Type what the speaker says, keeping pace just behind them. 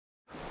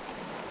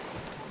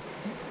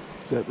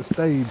set the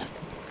stage.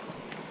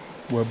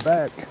 We're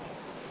back.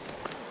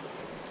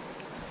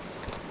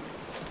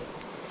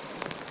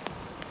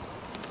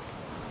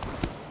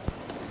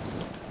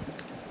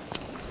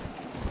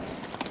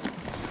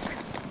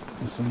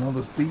 It's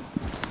another steep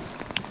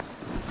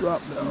drop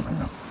down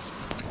here.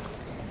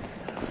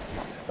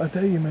 I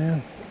tell you,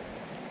 man,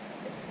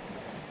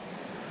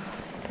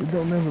 it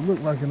don't never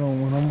look like it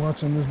on when I'm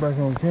watching this back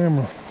on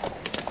camera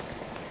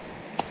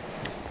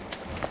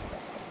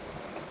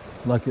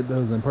like it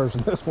does in person.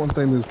 That's one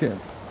thing this camera.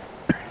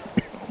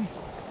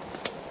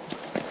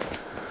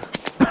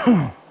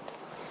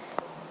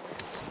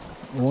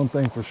 One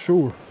thing for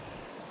sure,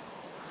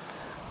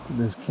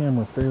 this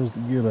camera fails to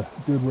get a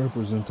good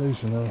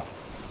representation of.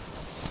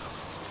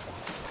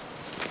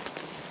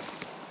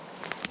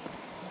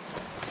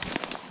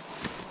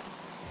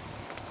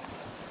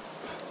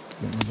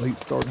 Getting a late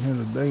start here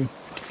today.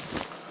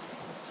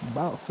 It's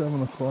about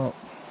 7 o'clock.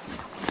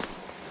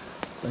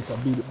 I think I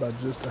beat it by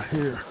just a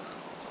hair.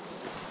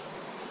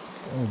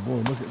 Oh boy,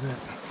 look at that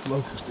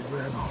locust to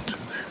grab onto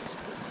there.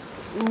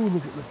 Ooh,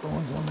 look at the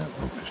thorns on that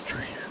locust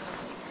tree.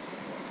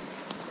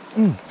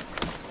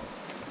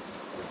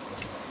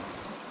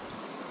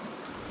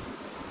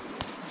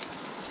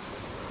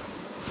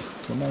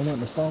 Somebody went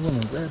to follow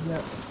and grab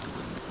that.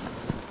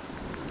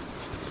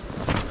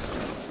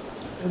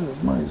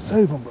 It might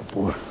save them, but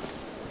boy,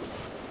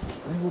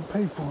 they will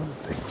pay for it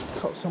if they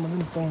caught some of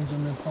them thorns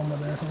in their palm of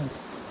their hand.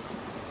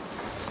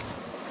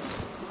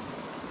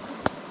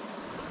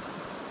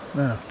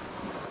 Now,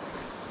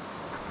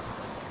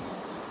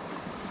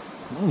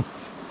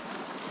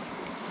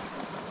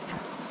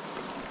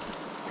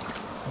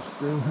 I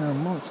still have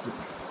amongst it.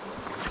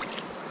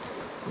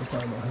 Looks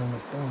like I don't have no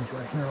thorns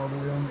right here all the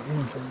way on the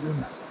end, thank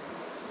goodness.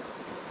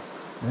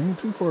 They ain't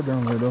too far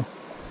down there though.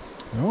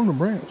 They're on the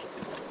branch.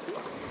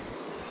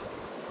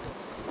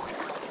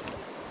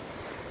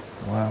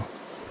 Wow.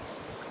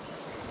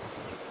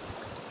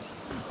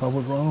 I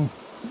was wrong.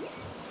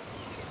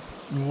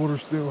 The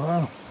water's still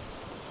high.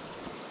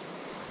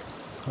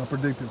 I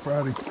predicted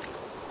Friday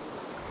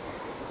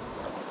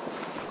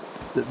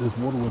that this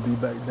water would be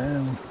back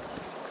down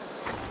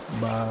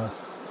by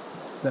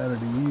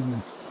Saturday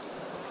evening.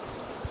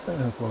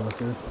 That's what I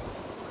said.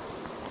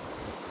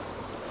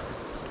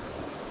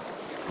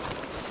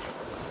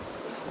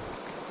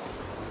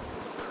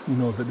 You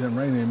know, if it didn't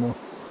rain anymore.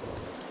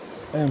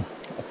 And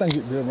I think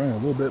it did rain a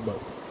little bit, but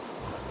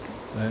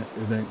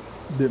it ain't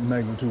didn't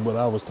magnitude what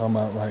I was talking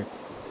about, like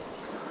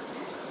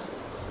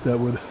that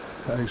would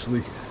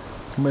actually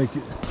make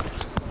it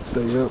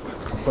stay up.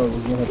 I thought it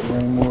was gonna have to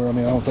rain more. I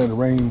mean, I don't think the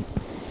rain,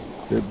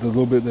 the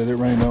little bit that it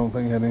rained, I don't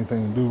think it had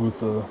anything to do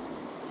with it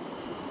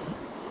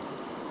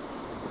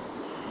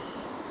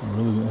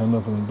really didn't have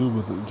nothing to do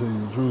with it, to tell you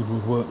the truth,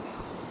 with what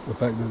the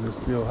fact that it's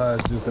still high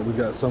is just that we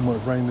got so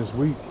much rain this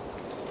week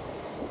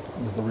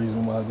is the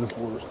reason why this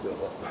water's still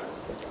up.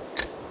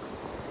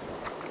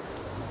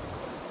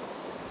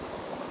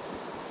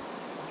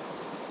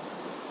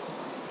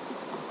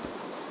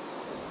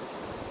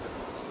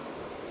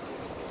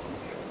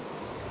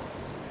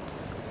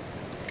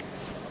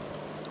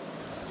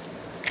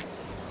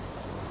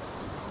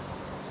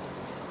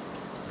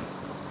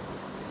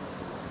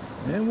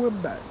 And we're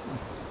back.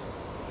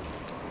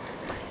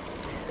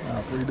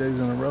 Wow, 3 days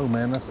in a row,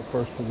 man. That's a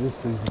first for this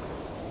season.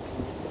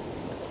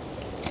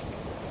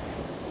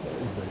 That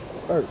is a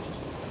first.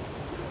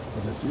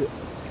 But that's it.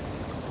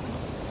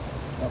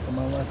 Not for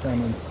my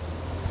lifetime. And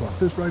so I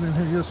fished right in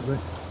here yesterday.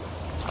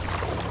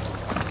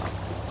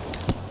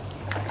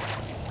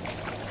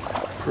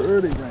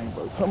 Pretty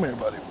rainbow. Come here,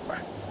 buddy.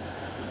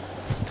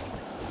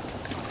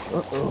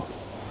 Uh-oh.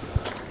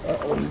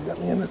 Uh-oh, you got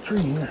me in the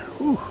tree here.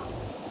 Whew.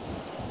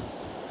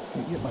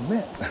 Can't get my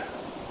net.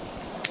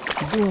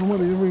 He's doing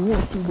whatever he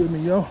wants to with me,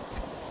 y'all.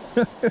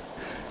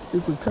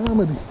 It's a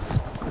comedy.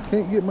 I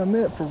can't get my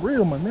net for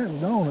real. My net's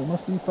gone. It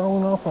must be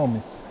falling off on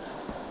me.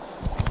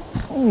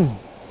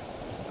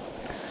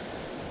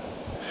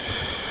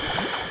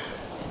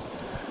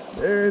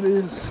 There it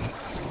is.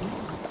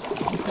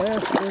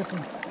 Half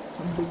stepping.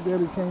 Big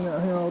Daddy came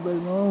out here all day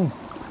long.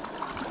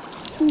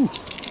 Whew.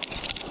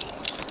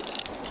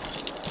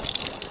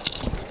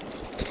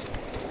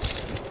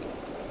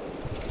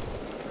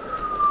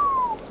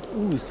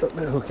 Ooh, he stuck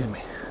that hook in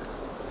me.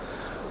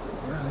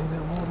 Well, he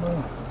didn't want no.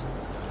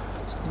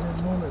 He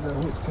didn't want it. That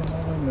hook's come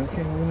out of me. I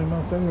can't win in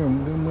my finger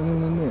and then went in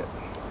the net.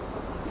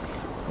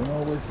 Went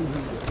all the way through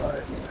here. All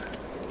right.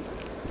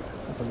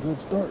 That's a good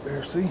start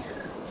there, see?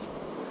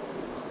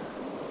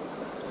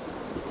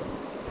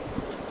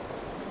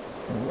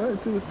 And right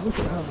through it, look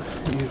at how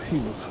he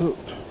was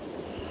hooked.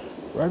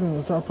 Right in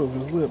the top of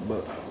his lip,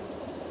 but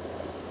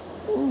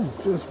ooh,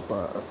 just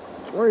by a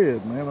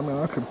thread, man. I mean,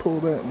 I could pull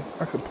that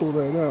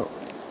out.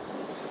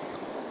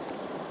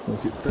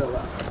 Look, it fell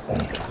out. Look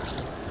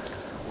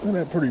at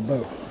that pretty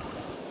boat.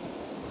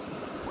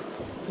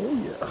 Oh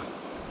yeah.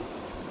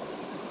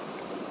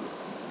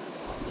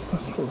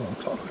 That's what I'm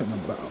talking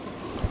about.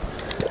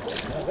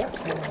 Now that's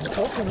what I'm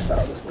talking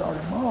about to start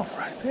him off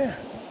right there.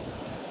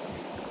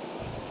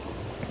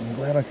 I'm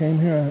glad I came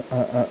here.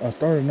 I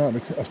started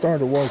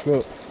to walk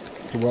up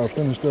to where I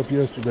finished up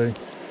yesterday.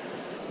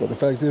 But the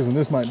fact is, and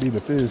this might be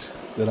the fish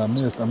that I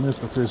missed. I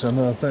missed the fish.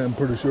 I'm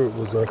pretty sure it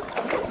was a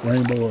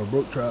rainbow or a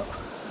brook trout.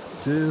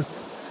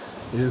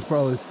 That's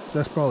probably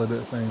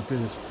that same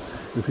fish.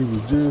 Because he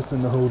was just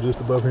in the hole just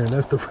above here, and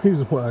that's the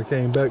reason why I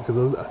came back. Because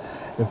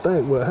in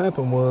fact, what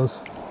happened was,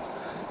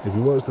 if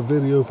you watched the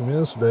video from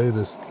yesterday,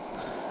 this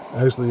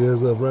actually,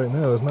 as of right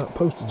now, it's not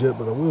posted yet,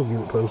 but I will get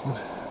it posted.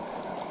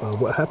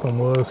 What happened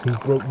was he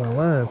broke my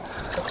line.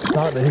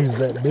 Not that he's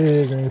that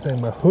big or anything.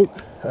 My hook,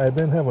 I had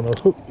been having a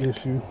hook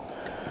issue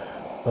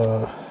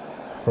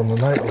from the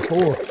night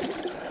before,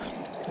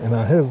 and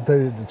I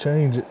hesitated to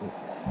change it.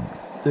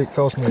 It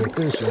cost me a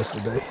fish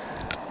yesterday.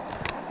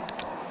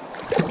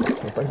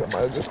 I think I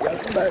might have just got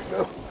it back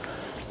though.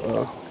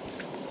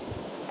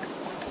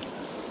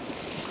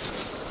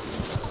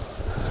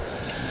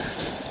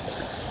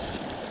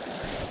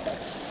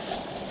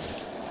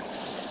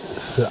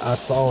 I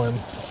saw him.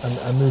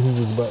 I knew he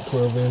was about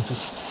 12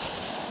 inches.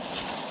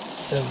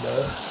 And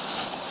like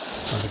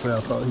I said, I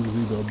thought he was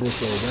either a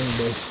brook or a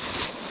rainbow.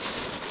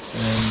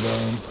 And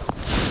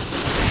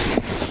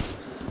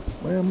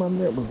man, my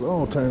net was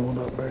all tangled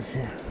up back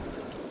here.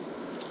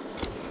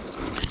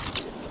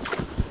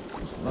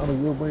 It's not a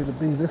good way to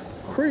be. This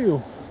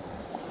krill,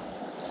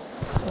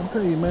 I'll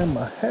tell you, man,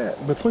 my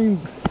hat between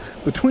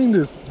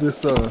this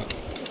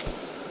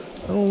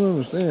I don't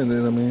understand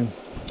it. I mean,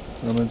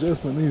 an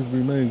adjustment needs to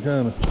be made,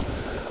 kind of,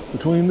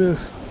 between this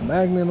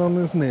magnet on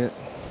this net,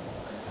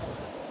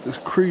 this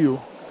krill,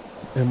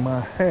 and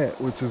my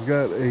hat, which has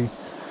got a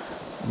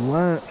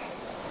line.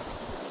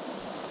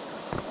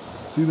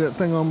 See that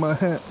thing on my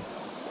hat?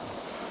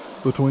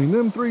 Between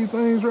them three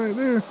things right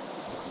there,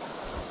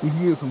 you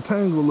can get some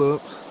tangle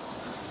ups,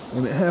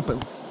 and it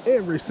happens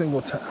every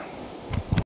single time.